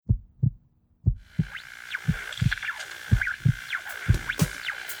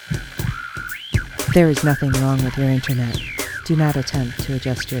There is nothing wrong with your internet. Do not attempt to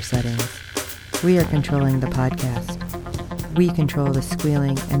adjust your settings. We are controlling the podcast. We control the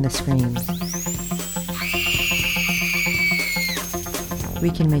squealing and the screams.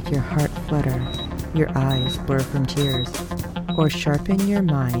 We can make your heart flutter, your eyes blur from tears, or sharpen your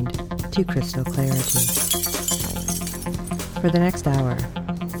mind to crystal clarity. For the next hour,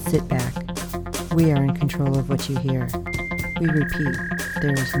 sit back. We are in control of what you hear. We repeat,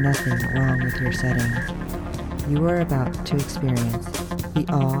 there is nothing wrong with your settings. You are about to experience the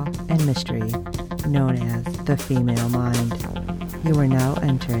awe and mystery known as the female mind. You are now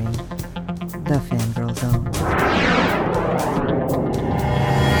entering the Fangirl Zone.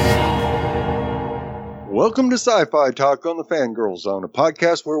 Welcome to Sci-Fi Talk on the Fangirl Zone, a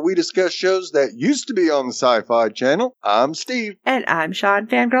podcast where we discuss shows that used to be on the Sci-Fi Channel. I'm Steve. And I'm Sean,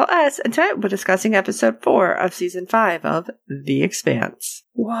 Fangirl S, and tonight we're discussing episode 4 of season 5 of The Expanse.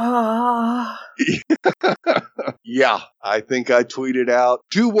 Whoa. Yeah, I think I tweeted out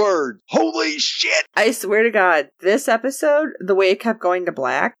 2 words. Holy shit! I swear to God, this episode, the way it kept going to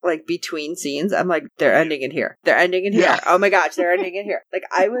black, like between scenes, I'm like, they're ending it here. They're ending it here. Yeah. Oh my gosh, they're ending it here. Like,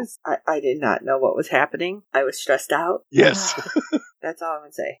 I did not know what was happening. I was stressed out. Yes. That's all I'm going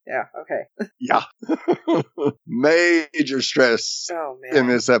to say. Yeah, okay. Yeah. Major stress in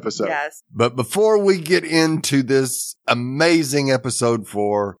this episode. Yes. But before we get into this amazing episode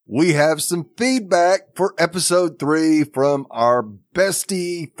 4, we have some feedback for episode 3 from our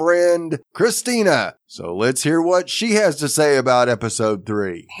bestie friend, Christina. So let's hear what she has to say about episode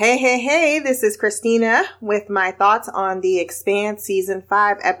 3. Hey, this is Christina with my thoughts on The Expanse season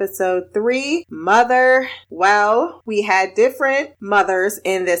 5 episode 3, Mother. Well, we had different mothers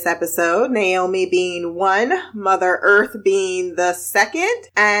in this episode, Naomi being one, Mother Earth being the second,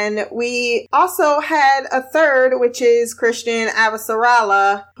 and we also had a third, which is Christian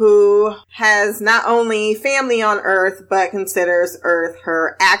Avasarala, who has not only family on Earth, but considers Earth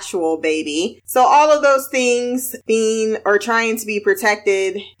her actual baby. So all of those things being or trying to be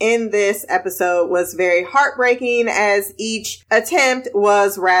protected in this episode was very heartbreaking, as each attempt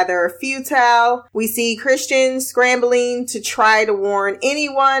was rather futile. We see Christian scrambling to try to warn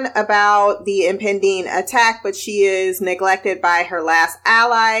anyone about the impending attack, but she is neglected by her last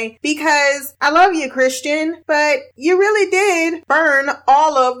ally because I love you, Christian, but you really did burn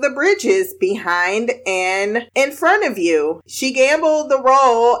all of the bridges behind and in front of you. She gambled the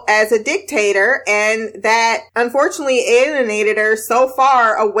role as a dictator, and that unfortunately alienated her so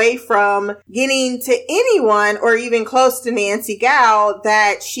far away from getting to anyone or even close to Nancy Gow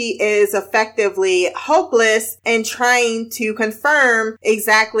that she is effectively hopeless in trying to confirm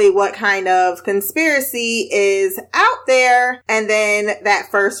exactly what kind of conspiracy is out there. And then that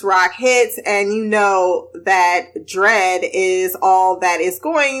first rock hits, and you know that dread is all that is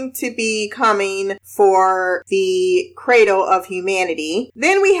going to be coming for the cradle of humanity.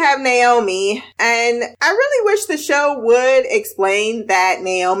 Then we have Naomi, and I really wish the show would explain that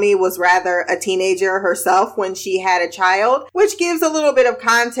Naomi was rather a teenager herself when she had a child, which gives a little bit of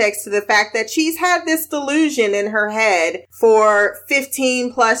context to the fact that she's had this delusion in her head for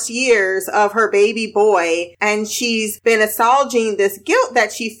 15 plus years of her baby boy, and she's been assuaging this guilt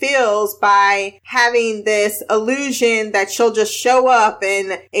that she feels by having this illusion that she'll just show up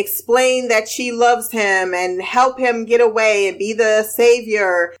and explain that she loves him and help him get away and be the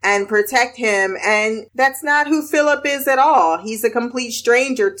savior and protect him. And that's not who Philip is at all. He's a complete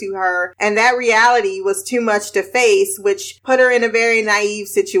stranger to her, and that reality was too much to face, which put her in a very naive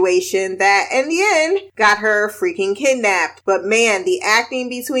situation that in the end got her freaking kidnapped. But man, the acting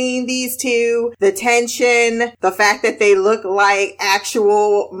between these two, the tension, the fact that they look like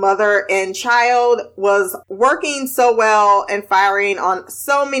actual mother and child was working so well and firing on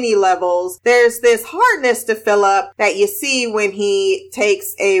so many levels. There's this hardness to Philip that you see when he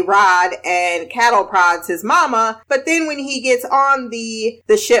takes a rod and cattle prods his mama, but then when he gets on the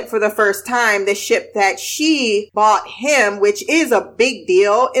ship for the first time, the ship that she bought him, which is a big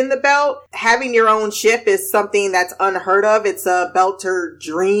deal in the Belt. Having your own ship is something that's unheard of. It's a Belter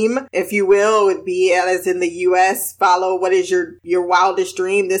dream, if you will. It would be, as in the US, follow what is your wildest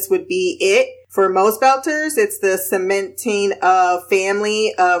dream. This would be it. For most Belters, it's the cementing of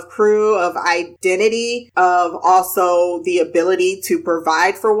family, of crew, of identity, of also the ability to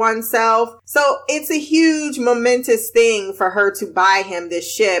provide for oneself. So it's a huge momentous thing for her to buy him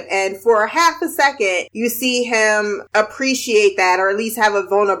this ship. And for half a second, you see him appreciate that, or at least have a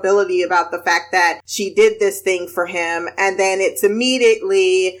vulnerability about the fact that she did this thing for him. And then it's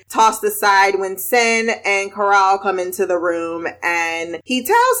immediately tossed aside when Sen and Corral come into the room, and he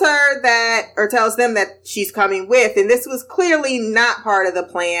tells her that, or tells them that she's coming with. And this was clearly not part of the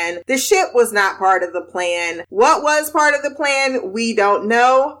plan. The ship was not part of the plan. What was part of the plan? We don't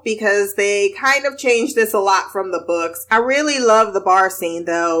know, because they kind of changed this a lot from the books. I really love the bar scene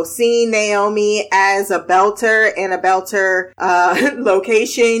though. Seeing Naomi as a belter in a belter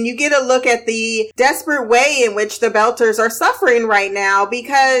location, you get a look at the desperate way in which the belters are suffering right now,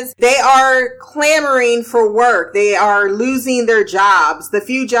 because they are clamoring for work. They are losing their jobs. The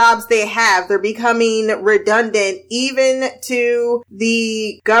few jobs they have, they're becoming redundant even to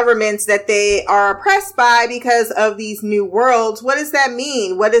the governments that they are oppressed by because of these new worlds. What does that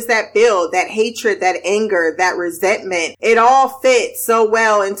mean? What does that build? That hatred, that anger, that resentment. It all fits so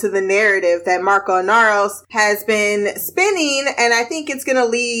well into the narrative that Marco Inaros has been spinning, and I think it's going to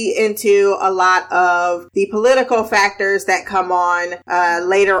lead into a lot of the political factors that come on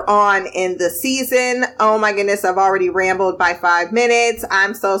later on in the season. Oh my goodness, I've already rambled by 5 minutes.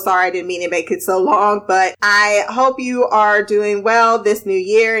 I'm so sorry, I didn't mean to make it so long, but I hope you are doing well this new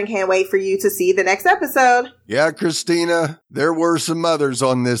year and can't wait for you to see the next episode. Yeah, Christina, there were some mothers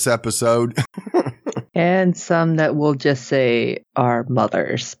on this episode. And some that we'll just say are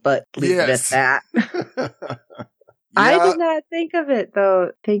mothers, but leave it at that. I did not think of it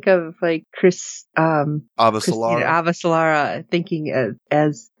though. Think of like Avasarala thinking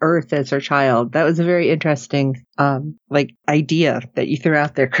as Earth as her child. That was a very interesting idea that you threw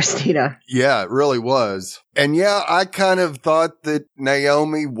out there, Christina. Yeah, it really was. And yeah, I kind of thought that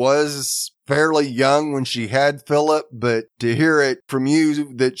Naomi was fairly young when she had Philip, but to hear it from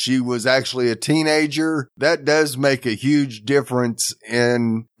you that she was actually a teenager, that does make a huge difference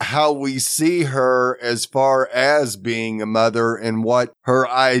in how we see her as far as being a mother and what her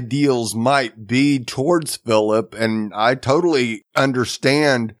ideals might be towards Philip. And I totally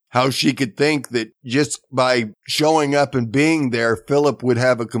understand how she could think that just by showing up and being there, Philip would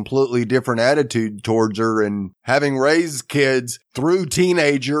have a completely different attitude towards her. And having raised kids through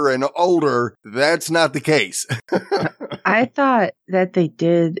teenager and older, that's not the case. I thought that they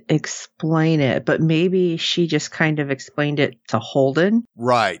did explain it, but maybe she just kind of explained it to Holden.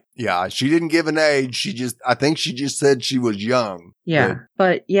 Right. Yeah. She didn't give an age. I think she just said she was young. Yeah.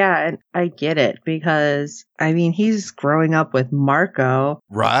 But yeah, and I get it because, I mean, he's growing up with Marco.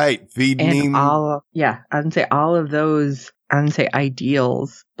 Right. Feeding him. I wouldn't say all of those, I wouldn't say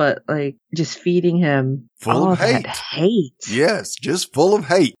ideals, but like just feeding him full of hate. That hate. Yes. Just full of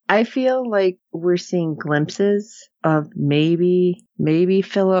hate. I feel like we're seeing glimpses of maybe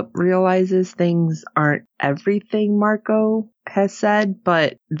Philip realizes things aren't everything Marco has said,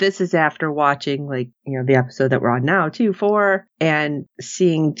 but this is after watching the episode that we're on now, 2-4, and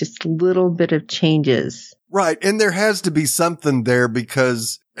seeing just a little bit of changes. Right. And there has to be something there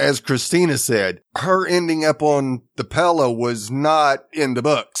because, as Christina said, her ending up on the Pella was not in the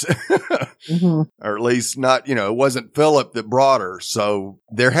books. Mm-hmm. Or at least not, it wasn't Philip that brought her. So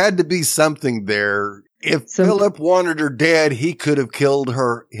there had to be something there. If Philip wanted her dead, he could have killed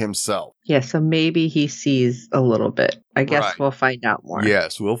her himself. Yeah, so maybe he sees a little bit. I guess We'll find out more.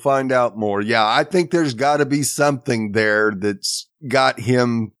 Yes, we'll find out more. Yeah, I think there's got to be something there that's got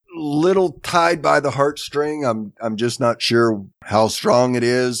him little tied by the heartstring. I'm just not sure how strong it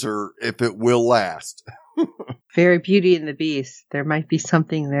is or if it will last. Very Beauty and the Beast. There might be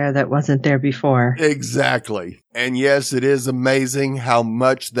something there that wasn't there before. Exactly. And yes, it is amazing how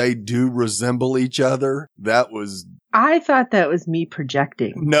much they do resemble each other. I thought that was me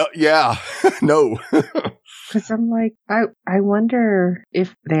projecting. No, yeah, no. Because I'm like, I wonder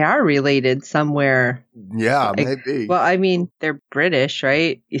if they are related somewhere. Yeah, maybe. Well, I mean, they're British,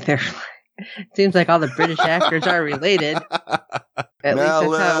 right? It seems like all the British actors are related. At least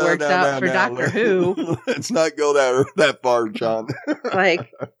that's how it works out for Doctor Who. Let's not go that far, John.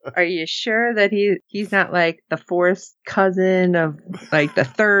 Like, are you sure that he's not like the fourth cousin of like the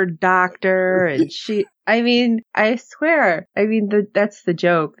third Doctor? And I mean, I swear. I mean, that's the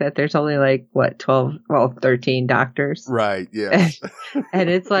joke that there's only 13 Doctors. Right, yes. And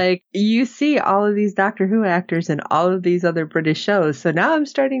it's like, you see all of these Doctor Who actors in all of these other British shows. So now I'm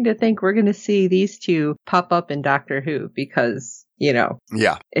starting to think we're going to see these two pop up in Doctor Who because, yeah,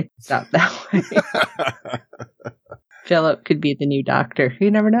 it's not that way. Philip could be the new Doctor. You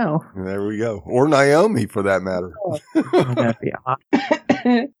never know. There we go. Or Naomi, for that matter. That'd be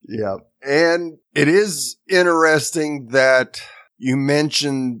awesome. Yeah. And it is interesting that you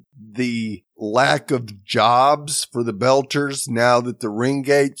mentioned the lack of jobs for the Belters now that the ring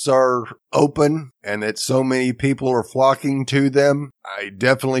gates are open and that so many people are flocking to them. I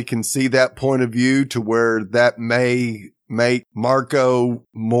definitely can see that point of view to where that may make Marco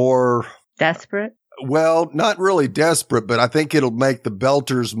more desperate. Well, not really desperate, but I think it'll make the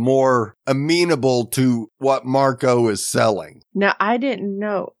Belters more amenable to what Marco is selling. Now, I didn't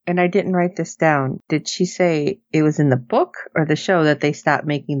know, and I didn't write this down. Did she say it was in the book or the show that they stopped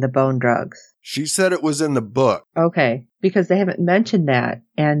making the bone drugs? She said it was in the book. Okay, because they haven't mentioned that,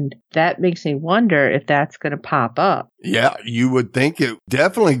 and that makes me wonder if that's going to pop up. Yeah, you would think it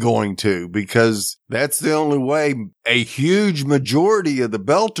definitely going to, because that's the only way a huge majority of the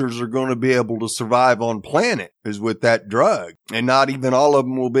Belters are going to be able to survive on planet is with that drug. And not even all of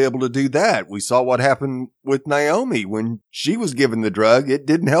them will be able to do that. We saw what happened with Naomi when she was given the drug. It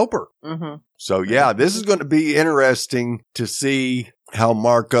didn't help her. Mm-hmm. So yeah, this is going to be interesting to see how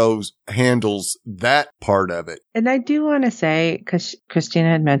Marco handles that part of it. And I do want to say, because Christina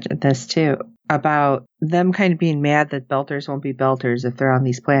had mentioned this too, about them kind of being mad that Belters won't be Belters if they're on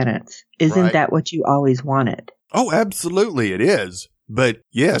these planets. Isn't Right. that what you always wanted? Oh, absolutely it is. But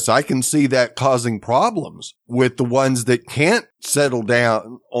yes, I can see that causing problems with the ones that can't settle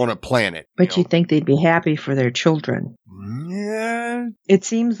down on a planet. But you think they'd be happy for their children. Yeah. It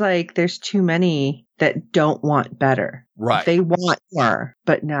seems like there's too many that don't want better. Right. They want more,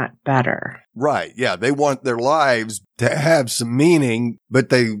 but not better. Right. Yeah. They want their lives to have some meaning, but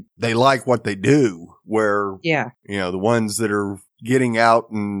they like what they do, where, Yeah. the ones that are getting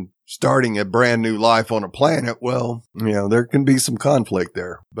out and starting a brand new life on a planet, well, there can be some conflict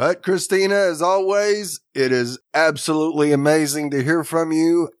there. But Christina, as always, it is absolutely amazing to hear from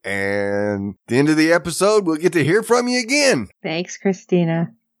you. And at the end of the episode, we'll get to hear from you again. Thanks,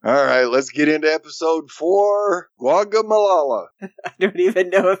 Christina. All right, let's get into episode 4, Guagamalala. I don't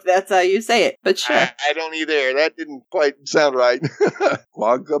even know if that's how you say it, but sure. I don't either. That didn't quite sound right.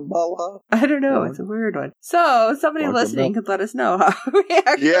 Guagamala? I don't know. It's a weird one. So somebody listening could let us know how we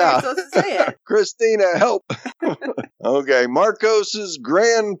actually are supposed to say it. Christina, help. Okay, Marcos's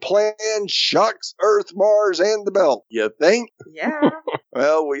grand plan shocks Earth, Mars, and the Belt. You think? Yeah.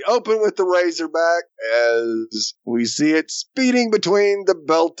 Well, we open with the Razorback as we see it speeding between the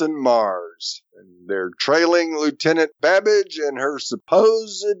Belt and Mars. And they're trailing Lieutenant Babbage and her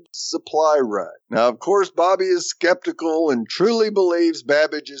supposed supply run. Now, of course, Bobby is skeptical and truly believes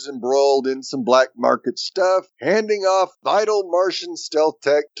Babbage is embroiled in some black market stuff, handing off vital Martian stealth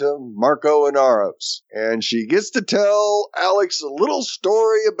tech to Marco and Aros. And she gets to tell Alex a little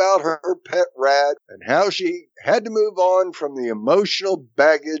story about her pet rat and how she had to move on from the emotional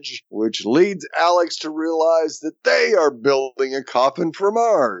baggage, which leads Alex to realize that they are building a coffin for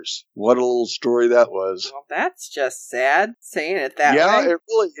Mars. What a little story that was. Well, that's just sad, saying it that way. Yeah, it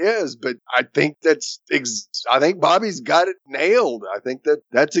really is, but I think I think Bobby's got it nailed. I think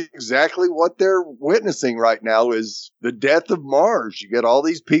that's exactly what they're witnessing right now is the death of Mars. You get all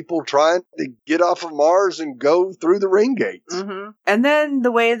these people trying to get off of Mars and go through the ring gates. Mm-hmm. And then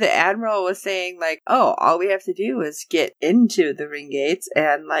the way the Admiral was saying, all we have to do is get into the ring gates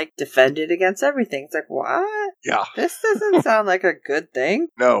and, defend it against everything. It's like, what? Yeah. This doesn't sound like a good thing.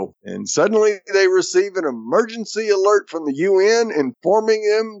 No. And suddenly they receive an emergency alert from the UN informing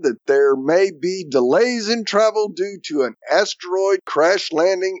them that there may be delays in travel due to an asteroid crash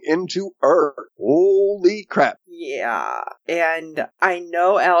landing into Earth. Holy crap. Yeah. And I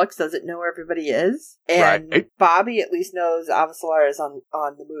know Alex doesn't know where everybody is. And right. Bobby at least knows Avasarala is on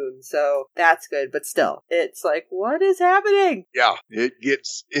the moon. So that's good. But still, it's like, what is happening? Yeah, it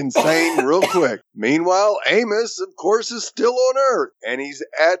gets insane real quick. Meanwhile, Amos, of course, is still on Earth. And he's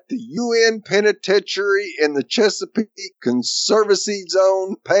at the UN penitentiary in the Chesapeake Conservancy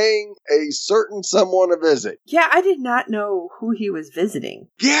Zone paying a certain someone a visit. Yeah, I did not know who he was visiting.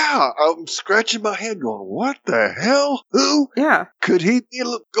 Yeah, I'm scratching my head going, what the hell? Who? Yeah. Could he be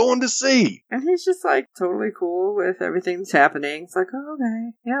going to see? And he's just totally cool with everything that's happening. It's like, oh,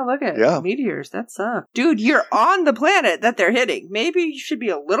 okay. Yeah, look at meteors. That sucks. Dude, you're on the planet that they're hitting. Maybe you should be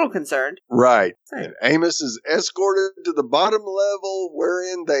a little concerned. Right. And Amos is escorted to the bottom level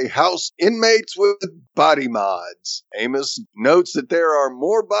wherein they house inmates with body mods. Amos notes that there are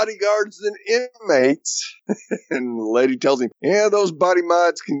more bodyguards than inmates. And the lady tells him, yeah, those body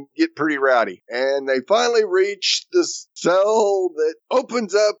mods can get pretty rowdy. And they finally reach the cell that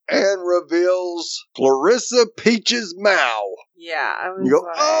opens up and reveals Clarissa Peach's Mao. Yeah, I was you go,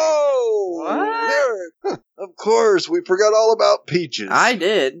 what? There. Of course, we forgot all about Peaches. I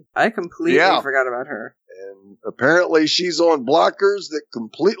did. I completely forgot about her. And apparently she's on blockers that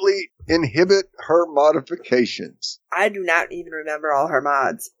completely inhibit her modifications. I do not even remember all her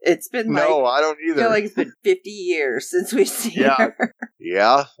mods. It's been I don't either. I feel like it's been 50 years since we've seen her.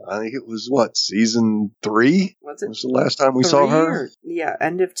 Yeah, I think it was season 3? Was it? Was the last time we saw her? Yeah,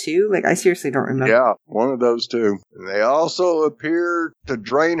 end of 2? Like, I seriously don't remember. Yeah, one of those two. And they also appear to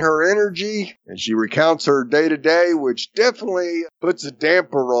drain her energy, and she recounts her day-to-day, which definitely puts a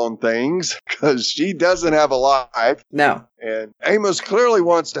damper on things, because she doesn't have a life. No. And Amos clearly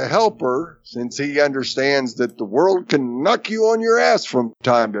wants to help her, since he understands that the world can knock you on your ass from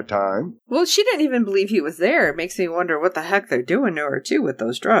time to time. Well, she didn't even believe he was there. It makes me wonder what the heck they're doing to her, too, with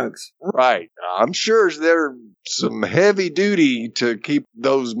those drugs. Right. I'm sure they're some heavy duty to keep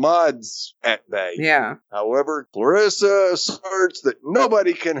those mods at bay. Yeah. However, Clarissa asserts that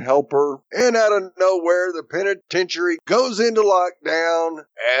nobody can help her, and out of nowhere, the penitentiary goes into lockdown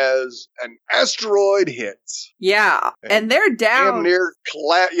as an asteroid hits. Yeah, and they're down. Damn near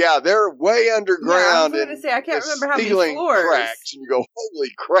they're way underground. Yeah, I was going to say, I can't remember how many floors. Cracks, and you go, holy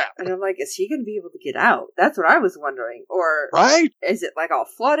crap. And I'm like, is he going to be able to get out? That's what I was wondering. Or right? Is it like all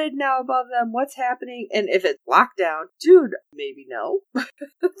flooded now above them? What's happening? And if it's lockdown, dude, maybe no.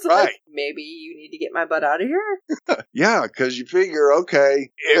 It's right. Like, maybe you need to get my butt out of here. Yeah, because you figure, okay,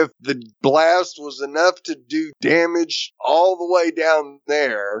 if the blast was enough to do damage all the way down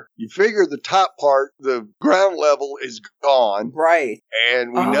there, you figure the top part, the ground level, is gone. Right.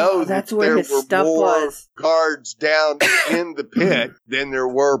 And we know that's that where there his were stuff more was. guards down in the pit than there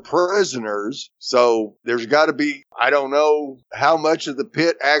were prisoners. So there's got to be, I don't know how much of the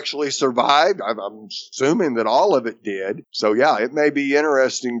pit actually survived. I'm assuming that all of it did. So yeah, it may be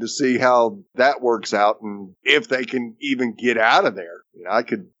interesting to see how that works out and if they can even get out of there. I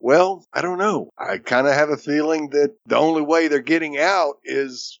don't know. I kind of have a feeling that the only way they're getting out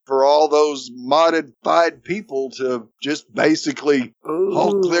is for all those modified people to just basically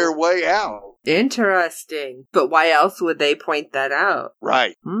hulk their way out. Interesting. But why else would they point that out?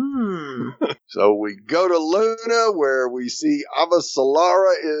 Right. So we go to Luna, where we see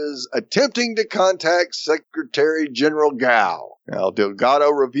Avasarala is attempting to contact Secretary General Gao. Now, Delgado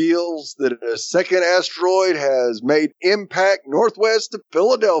reveals that a second asteroid has made impact northwest of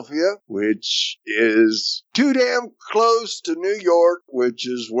Philadelphia, which is too damn close to New York, which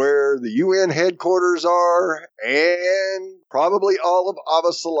is where the UN headquarters are, and probably all of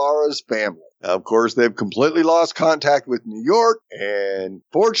Avasarala's family. Now, of course, they've completely lost contact with New York, and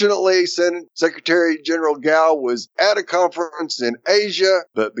fortunately, Secretary General Gao was at a conference in Asia,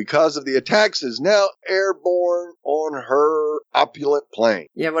 but because of the attacks is now airborne on her opulent plane.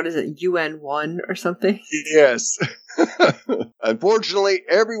 Yeah, what is it, UN-1 or something? Yes. Unfortunately,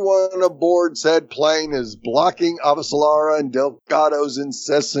 everyone aboard said plane is blocking Avasarala and Delgado's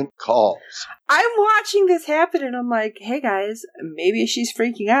incessant calls. I'm watching this happen and I'm like, hey guys, maybe she's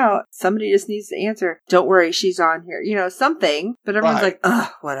freaking out. Somebody just needs to answer. Don't worry, she's on here. You know, something. But everyone's like,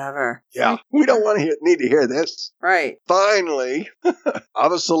 ugh, whatever. Yeah, we don't want to need to hear this. Right. Finally,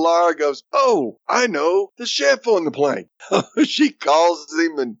 Avasarala goes, oh, I know, the chef on the plane. She calls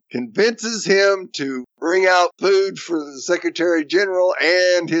him and convinces him to bring out food for the Secretary General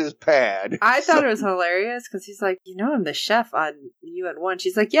and his pad. I thought it was hilarious because he's like, you know, I'm the chef on UN-1.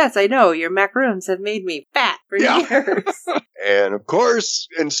 She's like, yes, I know. Your macaroons have made me fat for years. And of course,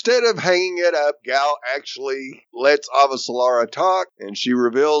 instead of hanging it up, Gao actually lets Avasarala talk, and she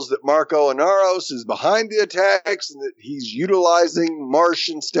reveals that Marco Inaros is behind the attacks and that he's utilizing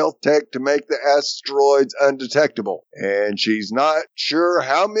Martian stealth tech to make the asteroids undetectable. And she's not sure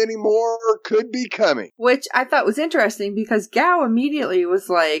how many more could be coming. Which I thought was interesting because Gao immediately was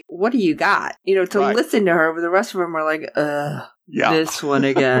like, what do you got? You know, to listen to her, but the rest of them were like, this one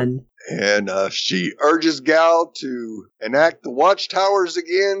again. And she urges Gao to enact the watchtowers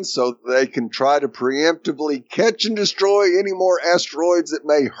again so they can try to preemptively catch and destroy any more asteroids that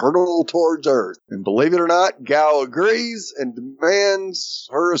may hurtle towards Earth. And believe it or not, Gao agrees and demands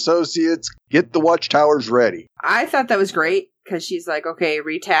her associates get the watchtowers ready. I thought that was great because she's like, okay,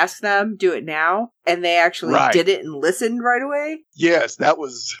 retask them, do it now. And they actually did it and listened right away. Yes, that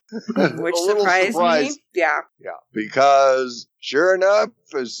was which surprised me. Yeah. Yeah, because sure enough,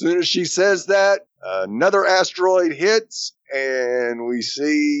 as soon as she says that, another asteroid hits and we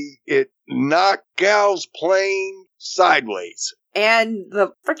see it knock Gao's plane sideways. And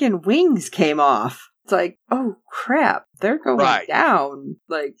the freaking wings came off. It's like, oh crap, they're going down.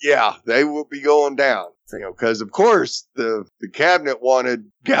 Like, yeah, they will be going down. You know, because of course the cabinet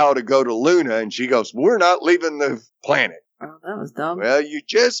wanted Gao to go to Luna, and she goes, "We're not leaving the planet." Oh, that was dumb. Well, you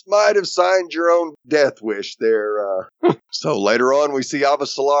just might have signed your own death wish there. So later on, we see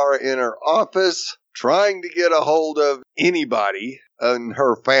Avasarala in her office trying to get a hold of anybody in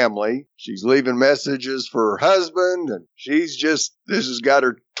her family. She's leaving messages for her husband, and this has got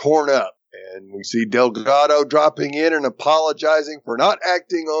her torn up. And we see Delgado dropping in and apologizing for not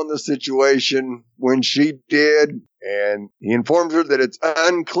acting on the situation when she did. And he informs her that it's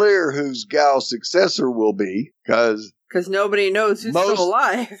unclear whose Gal's successor will be because nobody knows who's still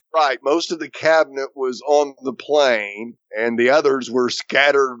alive. Right. Most of the cabinet was on the plane and the others were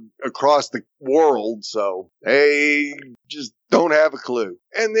scattered across the world. So they just don't have a clue.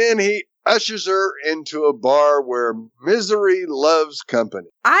 And then he ushers her into a bar where misery loves company.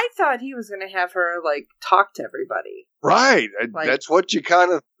 I thought he was going to have her, talk to everybody. Right. That's what you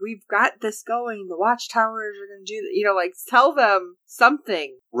kind of... We've got this going. The watchtowers are going to do that. Tell them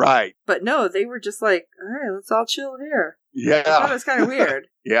something. Right. But no, they were just all right, let's all chill here. Yeah. I thought it was kind of weird.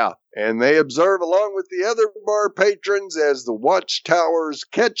 Yeah. And they observe along with the other bar patrons as the watchtowers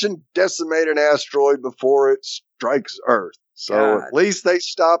catch and decimate an asteroid before it strikes Earth. So at least they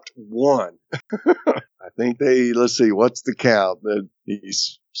stopped one. I think let's see, what's the count?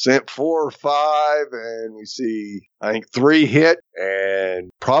 He's sent 4 or 5, and we see, I think, 3 hit,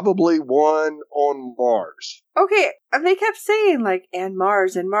 and probably 1 on Mars. Okay, and they kept saying, and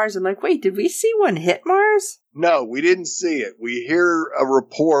Mars, and Mars. I'm like, wait, did we see one hit Mars? No, we didn't see it. We hear a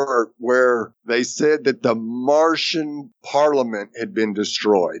report where they said that the Martian parliament had been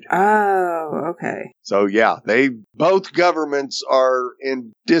destroyed. Oh, okay. So, yeah, both governments are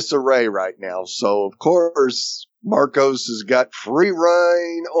in disarray right now. So, of course, Marcos has got free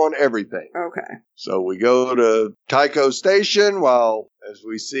reign on everything. Okay. So we go to Tycho Station while, as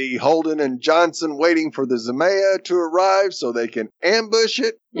we see Holden and Johnson waiting for the Zemea to arrive so they can ambush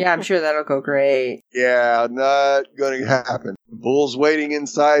it. Yeah, I'm sure that'll go great. Yeah, not going to happen. Bull's waiting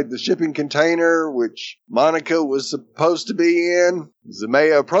inside the shipping container, which Monica was supposed to be in.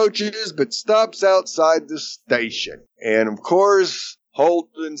 Zemea approaches, but stops outside the station. And of course,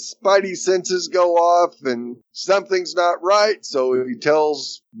 Holden's spidey senses go off and something's not right, so he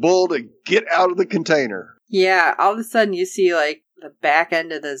tells Bull to get out of the container. Yeah, all of a sudden you see, the back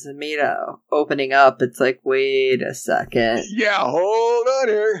end of the Zemea opening up. It's wait a second. Yeah, hold on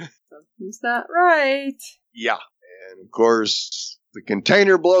here. Something's not right. Yeah, and of course, the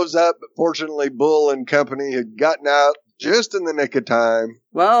container blows up, but fortunately Bull and company had gotten out just in the nick of time.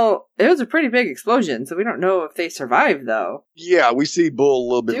 Well, it was a pretty big explosion, so we don't know if they survived, though. Yeah, we see Bull a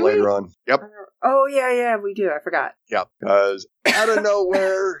little bit later on. Yep. Oh, yeah, we do. I forgot. Yep, because out of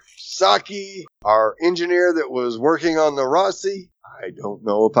nowhere, Saki, our engineer that was working on the Rossi, I don't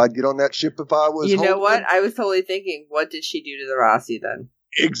know if I'd get on that ship if I was You know what? I was totally thinking, what did she do to the Rossi then?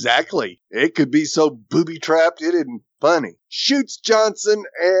 Exactly. It could be so booby-trapped it isn't funny. Shoots Johnson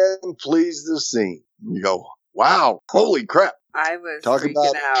and flees the scene. You go, wow, holy crap. I was Talk freaking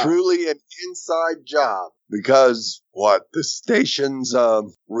about out. Truly an inside job. Because, the station's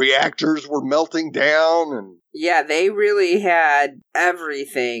reactors were melting down and... Yeah, they really had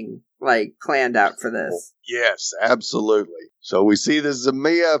everything, planned out for this. Yes, absolutely. So we see the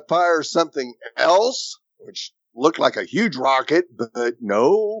Zemea fire something else, which looked like a huge rocket, but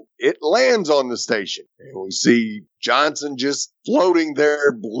no, it lands on the station. And we see Johnson just floating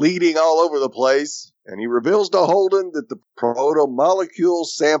there, bleeding all over the place. And he reveals to Holden that the proto-molecule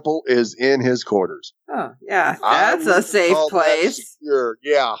sample is in his quarters. Oh, yeah. That's a safe place.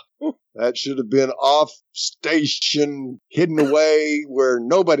 Yeah. That should have been off station, hidden away where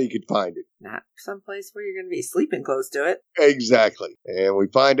nobody could find it. Not someplace where you're going to be sleeping close to it. Exactly. And we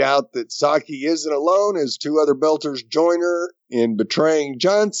find out that Saki isn't alone as 2 other Belters join her in betraying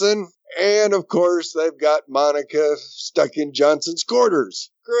Johnson. And, of course, they've got Monica stuck in Johnson's quarters.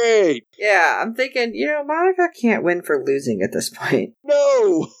 Great. Yeah, I'm thinking, Monica can't win for losing at this point.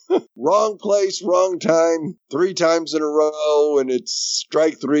 No. Wrong place, wrong time, 3 times in a row, and it's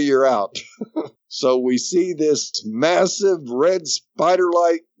strike 3, you're out. So we see this massive red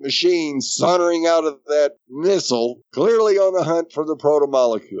spider-like machine sauntering out of that missile, clearly on the hunt for the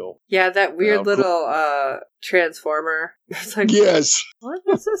proto-molecule. Yeah, that weird little transformer. It's yes. What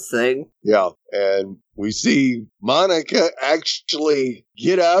is this thing? Yeah, and we see Monica actually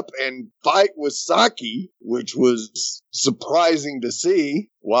get up and fight with Saki, which was surprising to see,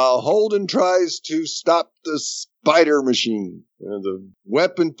 while Holden tries to stop the spider machine. The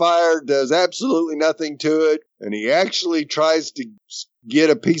weapon fire does absolutely nothing to it, and he actually tries to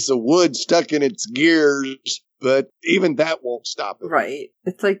get a piece of wood stuck in its gears, but even that won't stop it. Right.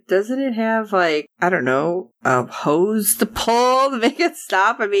 It's doesn't it have, I don't know, a hose to pull to make it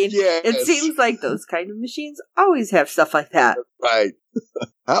stop? I mean, yes. It seems like those kind of machines always have stuff like that. Right.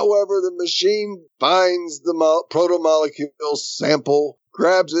 However, the machine finds the proto-molecule sample,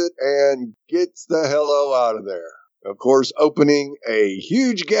 grabs it, and gets the hello out of there. Of course, opening a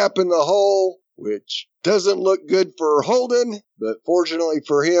huge gap in the hull, which doesn't look good for Holden, but fortunately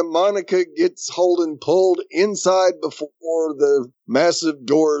for him, Monica gets Holden pulled inside before the massive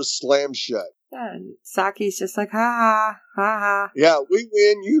doors slam shut. Yeah, and Saki's just like, ha ha. Yeah, we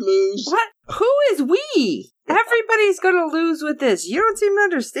win, you lose. What? Who is we? Everybody's going to lose with this. You don't seem to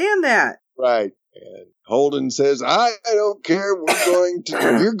understand that. Right. And Holden says, I don't care.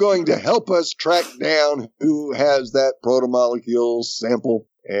 You're going to help us track down who has that protomolecule sample.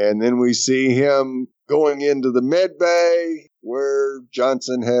 And then we see him going into the med bay where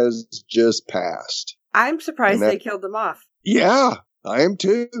Johnson has just passed. I'm surprised they killed him off. Yeah, I am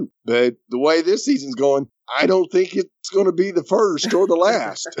too. But the way this season's going, I don't think it's going to be the first or the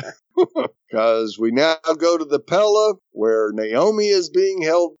last. Because we now go to the Pella, where Naomi is being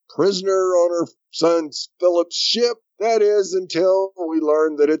held prisoner on her son Philip's ship. That is, until we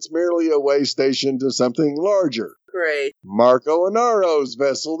learn that it's merely a way station to something larger. Great. Marco Inaro's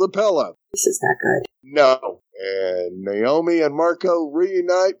vessel, the Pella. This is not good. No. And Naomi and Marco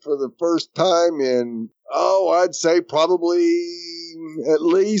reunite for the first time in, I'd say probably at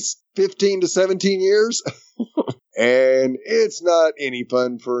least 15 to 17 years. And it's not any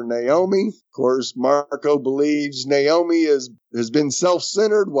fun for Naomi. Of course, Marco believes Naomi has been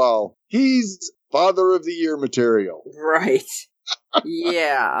self-centered while he's Father of the Year material. Right.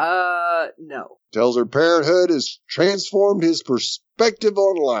 Yeah, no. Tells her parenthood has transformed his perspective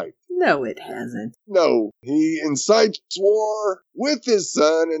on life. No, it hasn't. No, he incites war with his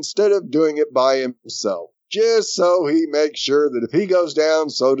son instead of doing it by himself. Just so he makes sure that if he goes down,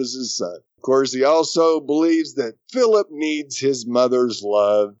 so does his son. Of course, he also believes that Philip needs his mother's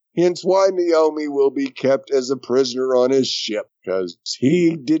love, hence why Naomi will be kept as a prisoner on his ship, because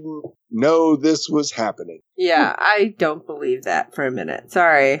he didn't know this was happening. Yeah, I don't believe that for a minute.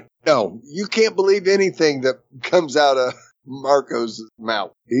 Sorry. No, you can't believe anything that comes out of Marco's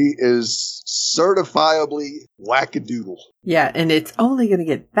mouth. He is certifiably wackadoodle. Yeah, and it's only going to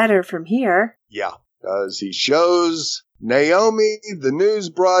get better from here. Yeah, because he shows Naomi the news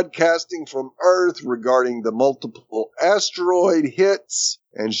broadcasting from Earth regarding the multiple asteroid hits,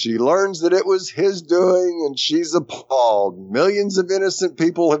 and she learns that it was his doing, and she's appalled. Millions of innocent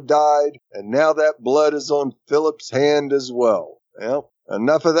people have died, and now that blood is on Philip's hand as well. Well,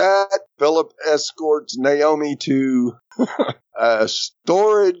 enough of that. Philip escorts Naomi to a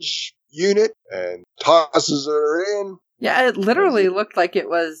storage unit and tosses her in. Yeah, it literally looked like it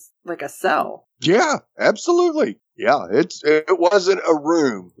was like a cell. Yeah, absolutely. Yeah, it wasn't a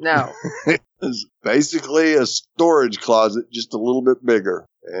room. No. It was basically a storage closet, just a little bit bigger.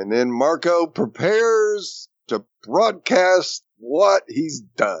 And then Marco prepares to broadcast what he's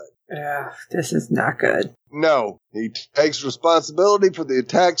done. Yeah, this is not good. No, he takes responsibility for the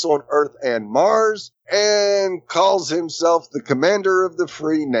attacks on Earth and Mars and calls himself the commander of the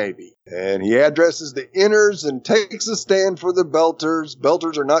Free Navy. And he addresses the Inners and takes a stand for the Belters.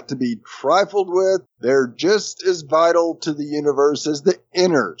 Belters are not to be trifled with. They're just as vital to the universe as the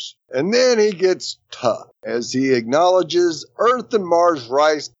Inners. And then he gets tough as he acknowledges Earth and Mars'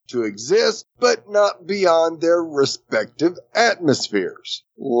 right to exist, but not beyond their respective atmospheres.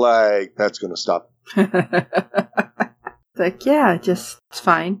 Like, that's going to stop. Like, yeah, just, it's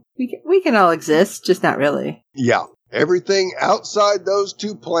fine. We can all exist, just not really. Yeah. Everything outside those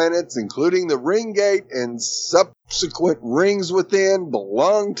two planets, including the ring gate and subsequent rings within,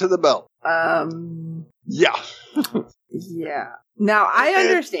 belong to the belt. Yeah. Yeah. Now, I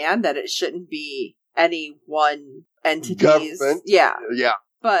understand that it shouldn't be any one entity's. Government. Yeah. Yeah.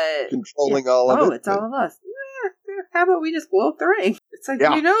 But controlling all of it. Oh, it's all of us. How about we just blow up the ring? It's like,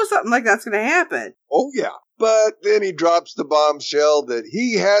 you know something like that's going to happen. Oh, yeah. But then he drops the bombshell that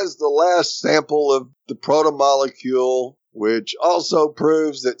he has the last sample of the protomolecule, which also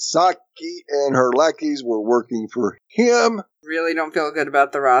proves that Saki and her lackeys were working for him. Really don't feel good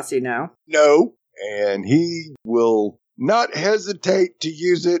about the Rossi now. No. And he will not hesitate to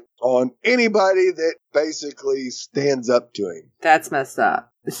use it on anybody that basically stands up to him. That's messed up.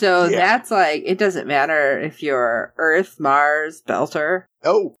 So that's like, it doesn't matter if you're Earth, Mars, Belter.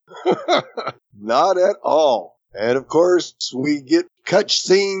 No, not at all. And of course, we get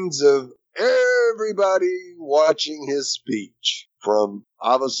cutscenes of everybody watching his speech. From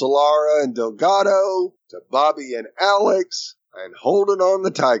Avasarala and Delgado to Bobby and Alex and Holden on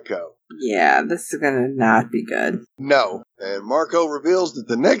the Tycho. Yeah, this is going to not be good. No. And Marco reveals that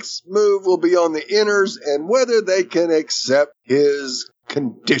the next move will be on the Inners and whether they can accept his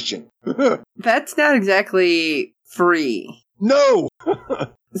condition. That's not exactly free. No!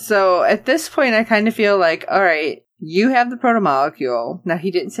 So at this point, I kind of feel like, all right, You have the protomolecule. Now,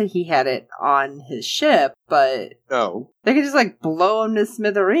 he didn't say he had it on his ship, but no, they could just, like, blow him to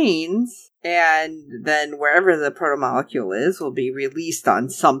smithereens, and then wherever the protomolecule is will be released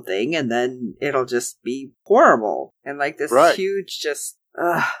on something, and then it'll just be horrible. And, like, this huge just,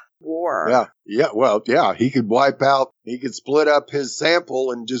 war. Yeah, he could wipe out, he could split up his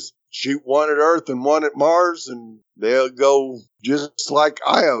sample and just shoot one at Earth and one at Mars, and they'll go just like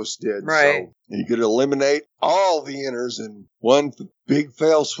Ios did. Right. So he could eliminate all the inners in one big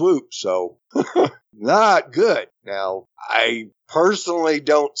fail swoop. So not good. Now, I personally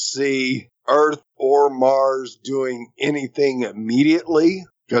don't see Earth or Mars doing anything immediately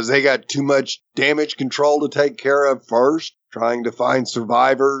because they got too much damage control to take care of first, trying to find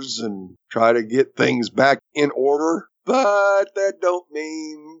survivors and try to get things back in order. But that don't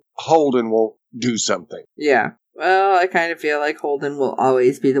mean Holden won't do something. Yeah. Well, I kind of feel like Holden will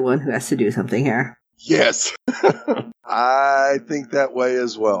always be the one who has to do something here. Yes. I think that way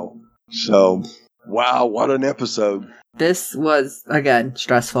as well. So, wow, what an episode. This was, again,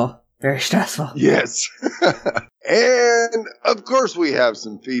 stressful. Very stressful. Yes. And, of course, we have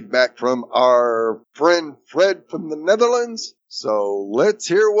some feedback from our friend Fred from the Netherlands. So, let's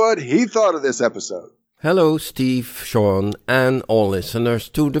hear what he thought of this episode. Hello, Steve, Sean, and all listeners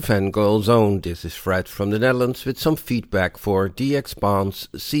to the Fangirl Zone. This is Fred from the Netherlands with some feedback for The Expanse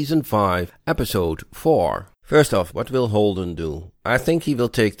Season 5, Episode 4. First off, what will Holden do? I think he will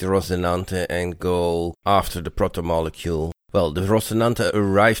take the Rocinante and go after the protomolecule. Well, the Rocinante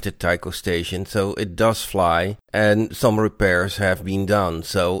arrived at Tycho Station, so it does fly, and some repairs have been done,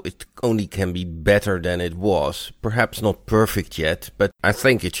 so it only can be better than it was. Perhaps not perfect yet, but I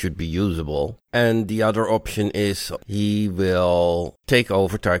think it should be usable. And the other option is he will take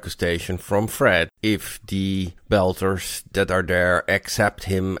over Tycho Station from Fred if the Belters that are there accept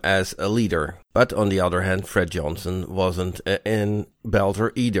him as a leader. But on the other hand, Fred Johnson wasn't an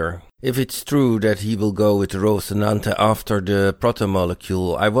Belter either. If it's true that he will go with Rocinante after the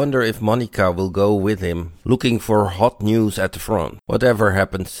protomolecule, I wonder if Monica will go with him, looking for hot news at the front. Whatever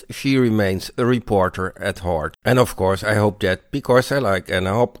happens, she remains a reporter at heart. And of course, I hope that because I like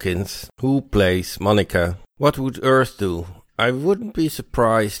Anna Hopkins, who plays Monica. What would Earth do? I wouldn't be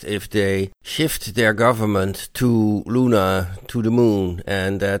surprised if they shift their government to Luna, to the moon,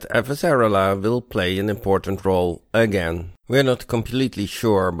 and that Avasarala will play an important role again. We're not completely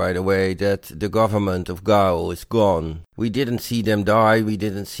sure, by the way, that the government of Gaul is gone. We didn't see them die, we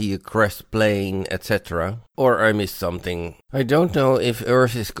didn't see a crashed plane, etc. Or I missed something. I don't know if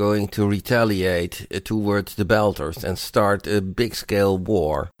Earth is going to retaliate towards the Belters and start a big-scale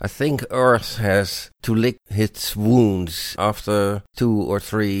war. I think Earth has to lick its wounds after 2 or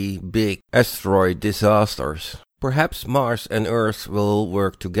 3 big asteroid disasters. Perhaps Mars and Earth will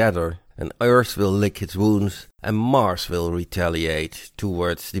work together, and Earth will lick its wounds, and Mars will retaliate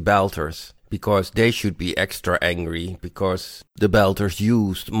towards the Belters, because they should be extra angry, because the Belters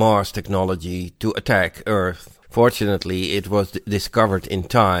used Mars technology to attack Earth. Fortunately, it was discovered in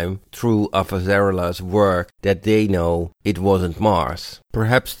time through Avasarala's work that they know it wasn't Mars.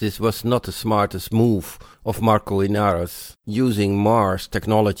 Perhaps this was not the smartest move of Marco Inaros, using Mars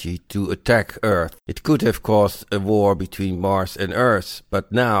technology to attack Earth. It could have caused a war between Mars and Earth,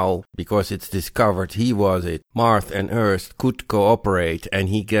 but now, because it's discovered he was it, Mars and Earth could cooperate and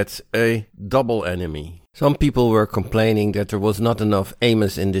he gets a double enemy. Some people were complaining that there was not enough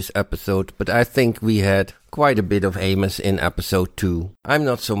Amos in this episode, but I think we had quite a bit of Amos in episode 2. I'm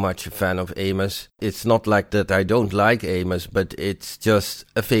not so much a fan of Amos. It's not like that I don't like Amos, but it's just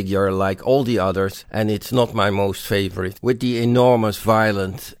a figure like all the others, and it's not my most favorite. With the enormous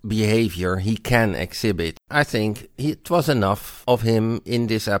violent behavior he can exhibit, I think it was enough of him in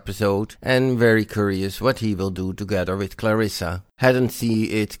this episode, and very curious what he will do together with Clarissa. Hadn't seen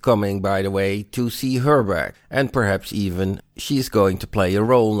it coming, by the way, to see her back. And perhaps even she's going to play a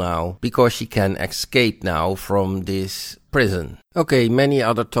role now, because she can escape now from this prison. Okay, many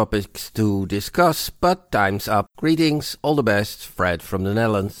other topics to discuss, but time's up. Greetings, all the best, Fred from the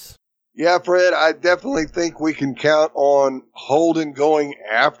Netherlands. Yeah, Fred, I definitely think we can count on Holden going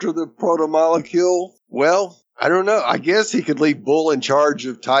after the protomolecule. Well, I don't know. I guess he could leave Bull in charge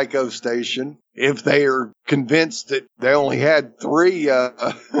of Tycho Station if they are convinced that they only had 3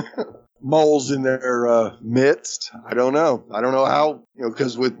 moles in their midst. I don't know. I don't know how,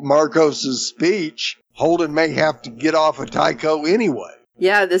 because with Marcos's speech, Holden may have to get off of Tycho anyway.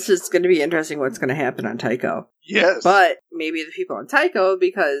 Yeah, this is going to be interesting what's going to happen on Tycho. Yes. But maybe the people on Tycho,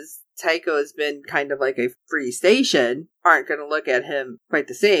 because Tycho has been kind of like a free station, aren't going to look at him quite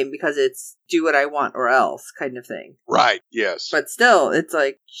the same because it's do what I want or else kind of thing. Right, yes. But still, it's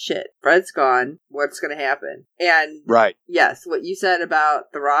like, shit, Fred's gone. What's going to happen? And right. Yes, what you said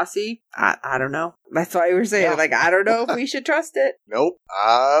about the Rossi, I don't know. That's why we were saying, like, I don't know if we should trust it. Nope.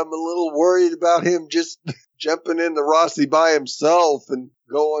 I'm a little worried about him just jumping in the Rossi by himself and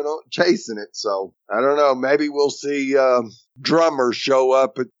going on chasing it. So I don't know. Maybe we'll see Drummer show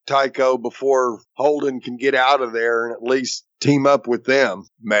up at Tycho before Holden can get out of there and at least team up with them.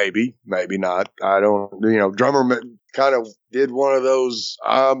 Maybe not. I don't, Drummer kind of did one of those,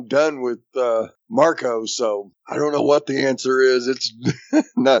 I'm done with Marco. So I don't know what the answer is. It's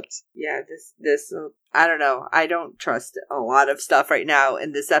nuts. Yeah, this, I don't know. I don't trust a lot of stuff right now,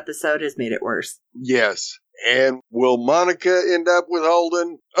 and this episode has made it worse. Yes. And will Monica end up with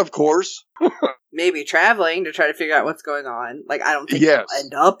Holden? Of course. Maybe traveling to try to figure out what's going on. Like, I don't think they'll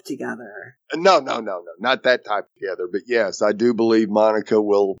end up together. No. Not that type together. But yes, I do believe Monica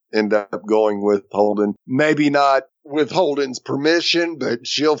will end up going with Holden. Maybe not with Holden's permission, but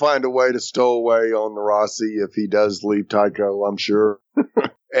she'll find a way to stow away on the Rossi if he does leave Tycho, I'm sure.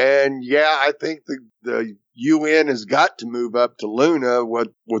 And yeah, I think the UN has got to move up to Luna with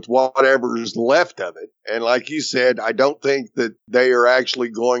whatever's left of it. And like you said, I don't think that they are actually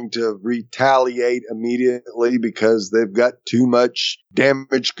going to retaliate immediately because they've got too much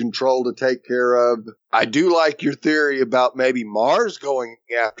damage control to take care of. I do like your theory about maybe Mars going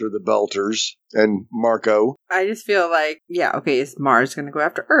after the Belters and Marco. I just feel like, is Mars going to go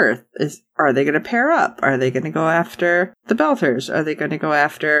after Earth? Are they going to pair up? Are they going to go after the Belters? Are they going to go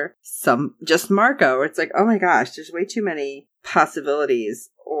after just Marco? It's like, oh my gosh, there's way too many possibilities.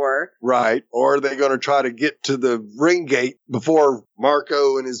 Right. Or are they going to try to get to the ring gate before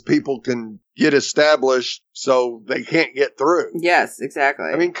Marco and his people can get established so they can't get through? Yes, exactly.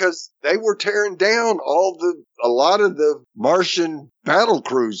 I mean, because they were tearing down a lot of the Martian battle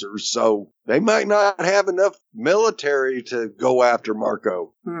cruisers, so they might not have enough military to go after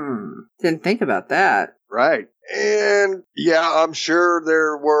Marco. Didn't think about that. Right. And yeah, I'm sure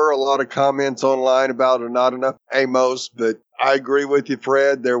there were a lot of comments online about not enough Amos, but I agree with you,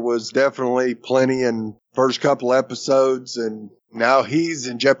 Fred. There was definitely plenty in first couple episodes, and now he's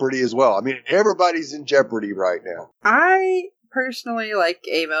in jeopardy as well. I mean, everybody's in jeopardy right now. I personally like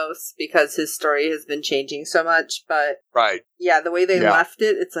Amos because his story has been changing so much, but right. Yeah, the way they left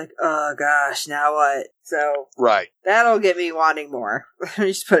it, it's like, oh gosh, now what? So right. That'll get me wanting more. Let me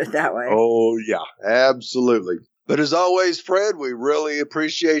just put it that way. Oh yeah, absolutely. But as always, Fred, we really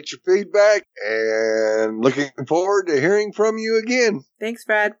appreciate your feedback and looking forward to hearing from you again. Thanks,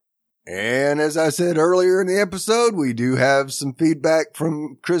 Fred. And as I said earlier in the episode, we do have some feedback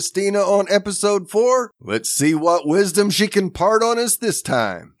from Christina on episode 4. Let's see what wisdom she can part on us this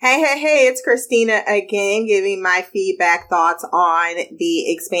time. Hey, it's Christina again, giving my feedback thoughts on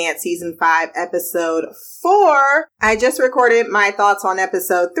The Expanse Season 5, Episode 4. I just recorded my thoughts on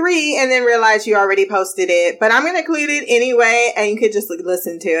Episode 3 and then realized you already posted it, but I'm going to include it anyway, and you could just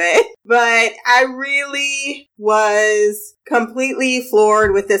listen to it. But I really was completely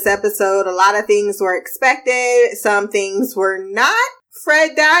floored with this episode. A lot of things were expected. Some things were not.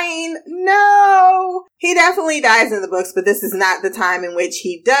 Fred dying? No! He definitely dies in the books, but this is not the time in which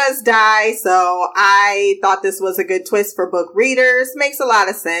he does die. So I thought this was a good twist for book readers. Makes a lot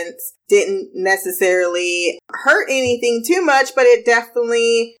of sense. Didn't necessarily hurt anything too much, but it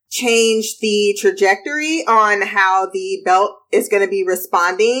definitely changed the trajectory on how the belt is going to be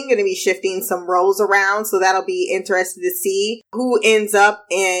responding, going to be shifting some roles around. So that'll be interesting to see who ends up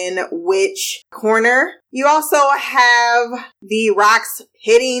in which corner. You also have the rocks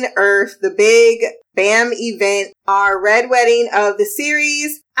hitting Earth, the big BAM event, our red wedding of the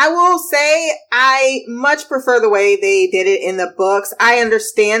series. I will say I much prefer the way they did it in the books. I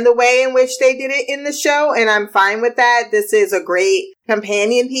understand the way in which they did it in the show, and I'm fine with that. This is a great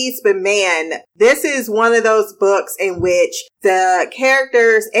companion piece, but man, this is one of those books in which the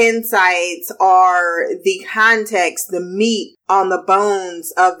characters' insights are the context, the meat on the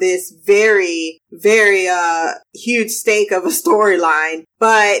bones of this very, very huge stake of a storyline.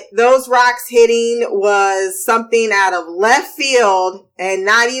 But those rocks hitting was something out of left field, and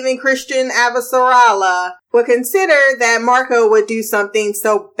not even Christian Avasarala would consider that Marco would do something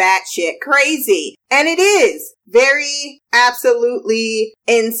so batshit crazy. And it is very absolutely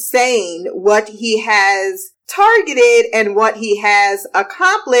insane what he has targeted and what he has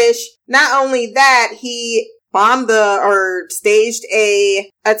accomplished. Not only that, he bombed staged a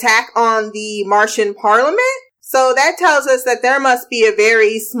attack on the Martian parliament. So that tells us that there must be a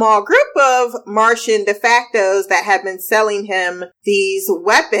very small group of Martian de factos that have been selling him these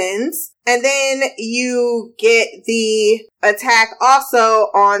weapons. And then you get the attack also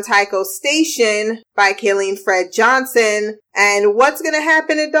on Tycho Station by killing Fred Johnson. And what's going to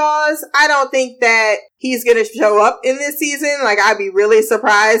happen to Dawes? I don't think that he's going to show up in this season. Like, I'd be really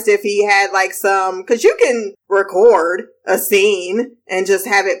surprised if he had like cause you can record a scene and just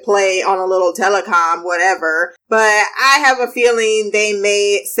have it play on a little telecom, whatever. But I have a feeling they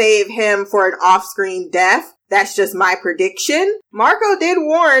may save him for an off-screen death. That's just my prediction. Marco did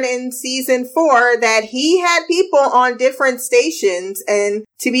warn in season 4 that he had people on different stations and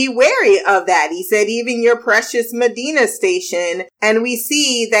to be wary of that. He said even your precious Medina station. And we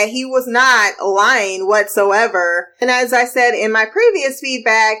see that he was not lying whatsoever. And as I said in my previous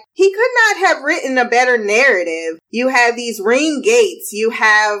feedback, he could not have written a better narrative. You have these ring gates. You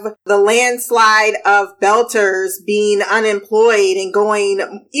have the landslide of Belters being unemployed and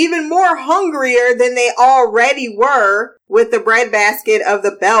going even more hungrier than they already were, with the breadbasket of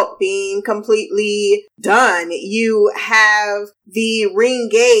the belt being completely done. You have the ring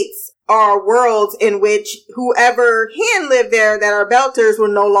gates are worlds in which whoever can live there that are Belters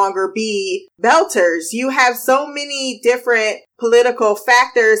will no longer be Belters. You have so many different political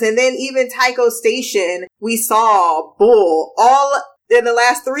factors. And then even Tycho Station, we saw Bull all in the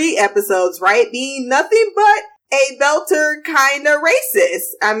last 3 episodes, right? Being nothing but a Belter kind of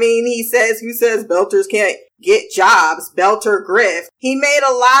racist. I mean, he says, who says Belters can't get jobs? Belter Griff. He made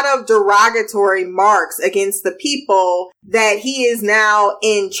a lot of derogatory marks against the people that he is now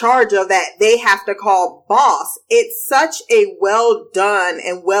in charge of, that they have to call boss. It's such a well done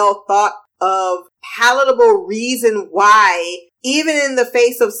and well thought of palatable reason why, even in the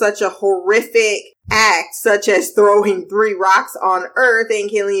face of such a horrific act, such as throwing 3 rocks on Earth and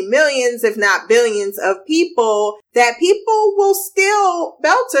killing millions, if not billions of people, that people will still,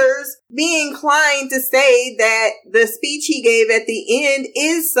 Belters, be inclined to say that the speech he gave at the end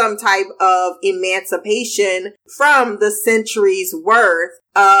is some type of emancipation from the centuries worth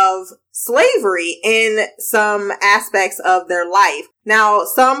of slavery in some aspects of their life. Now,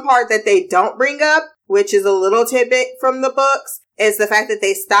 some part that they don't bring up, which is a little tidbit from the books, is the fact that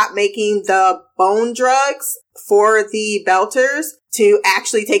they stopped making the bone drugs for the Belters to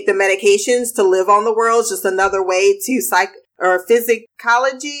actually take the medications to live on the world. It's just another way to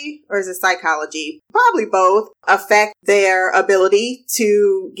physicology, or is it psychology? Probably both, affect their ability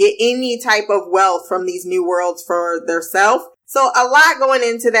to get any type of wealth from these new worlds for theirself. So a lot going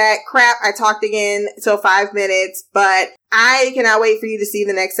into that. Crap, I talked again till 5 minutes, but I cannot wait for you to see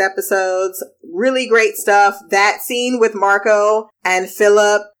the next episodes. Really great stuff. That scene with Marco and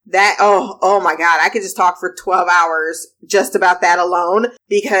Philip, that, oh my God, I could just talk for 12 hours just about that alone,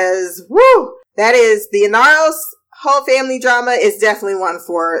 because, woo, that is the Inaros whole family drama is definitely one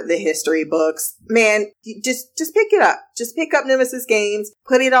for the history books. Man, just pick it up. Just pick up Nemesis Games,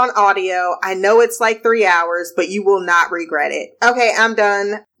 put it on audio. I know it's like 3 hours, but you will not regret it. Okay, I'm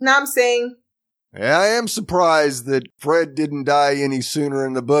done. Nam Singh. Yeah, I am surprised that Fred didn't die any sooner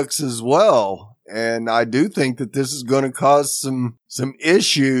in the books as well. And I do think that this is going to cause some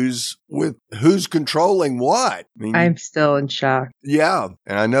issues with who's controlling what. I mean, I'm still in shock. Yeah.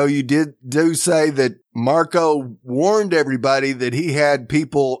 And I know you do say that Marco warned everybody that he had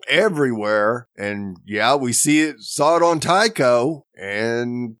people everywhere. And yeah, we saw it on Tycho.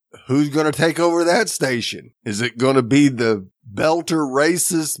 And who's going to take over that station? Is it going to be the Belter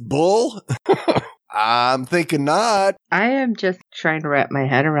racist Bull? I'm thinking not. I am just trying to wrap my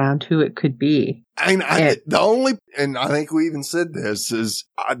head around who it could be. And I think we even said this, is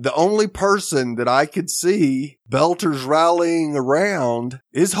the only person that I could see Belters rallying around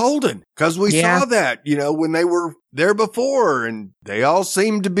is Holden. Because we saw that, when they were there before, and they all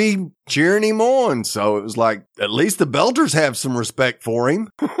seemed to be cheering him on. So it was like, at least the Belters have some respect for him.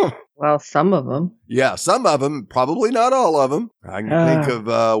 Well, some of them. Yeah, some of them. Probably not all of them. I can think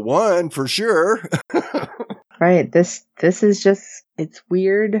of one for sure. Right. This is just, it's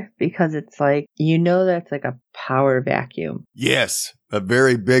weird because it's like, that's like a power vacuum. Yes, a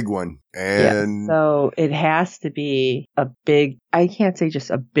very big one. And so it has to be a big, I can't say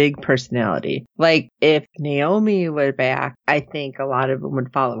just a big personality. Like if Naomi were back, I think a lot of them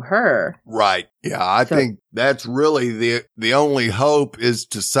would follow her. Right. Yeah, I think that's really the only hope, is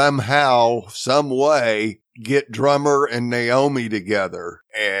to somehow, some way get Drummer and Naomi together.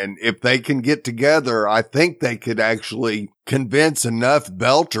 And if they can get together, I think they could actually convince enough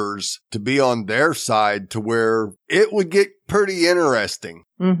Belters to be on their side to where it would get pretty interesting.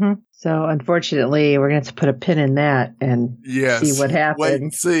 Mm-hmm. So unfortunately, we're going to have to put a pin in that and see what happens. Wait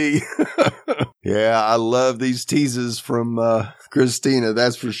and see. Yeah, I love these teases from Christina,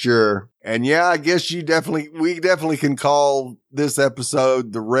 that's for sure. And yeah, I guess we definitely can call this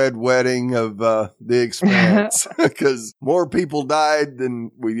episode the Red Wedding of The Expanse, because more people died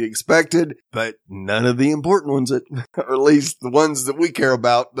than we expected, but none of the important ones, or at least the ones that we care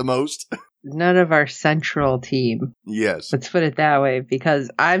about the most. None of our central team. Yes. Let's put it that way,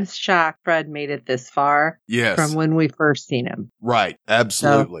 because I'm shocked Fred made it this far. Yes. From when we first seen him. Right.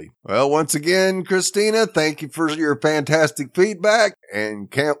 Absolutely. So, well, once again, Christina, thank you for your fantastic feedback,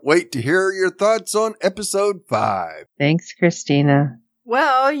 and can't wait to hear your thoughts on episode 5. Thanks, Christina.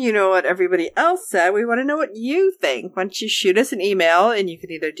 Well, you know what everybody else said. We want to know what you think. Why don't you shoot us an email, and you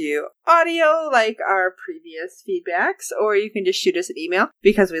can either do audio like our previous feedbacks, or you can just shoot us an email,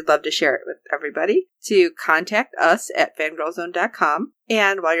 because we'd love to share it with everybody, to contact us at fangirlzone.com.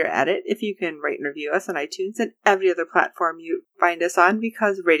 And while you're at it, if you can rate and review us on iTunes and every other platform you find us on,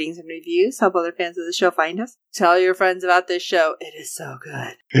 because ratings and reviews help other fans of the show find us. Tell your friends about this show. It is so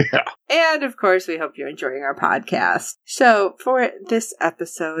good. Yeah. And of course, we hope you're enjoying our podcast. So for this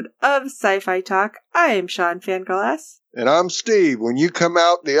episode of Sci-Fi Talk, I am Sean Fangirl S. And I'm Steve. When you come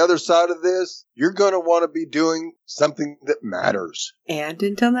out the other side of this, you're going to want to be doing something that matters. And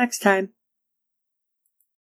until next time.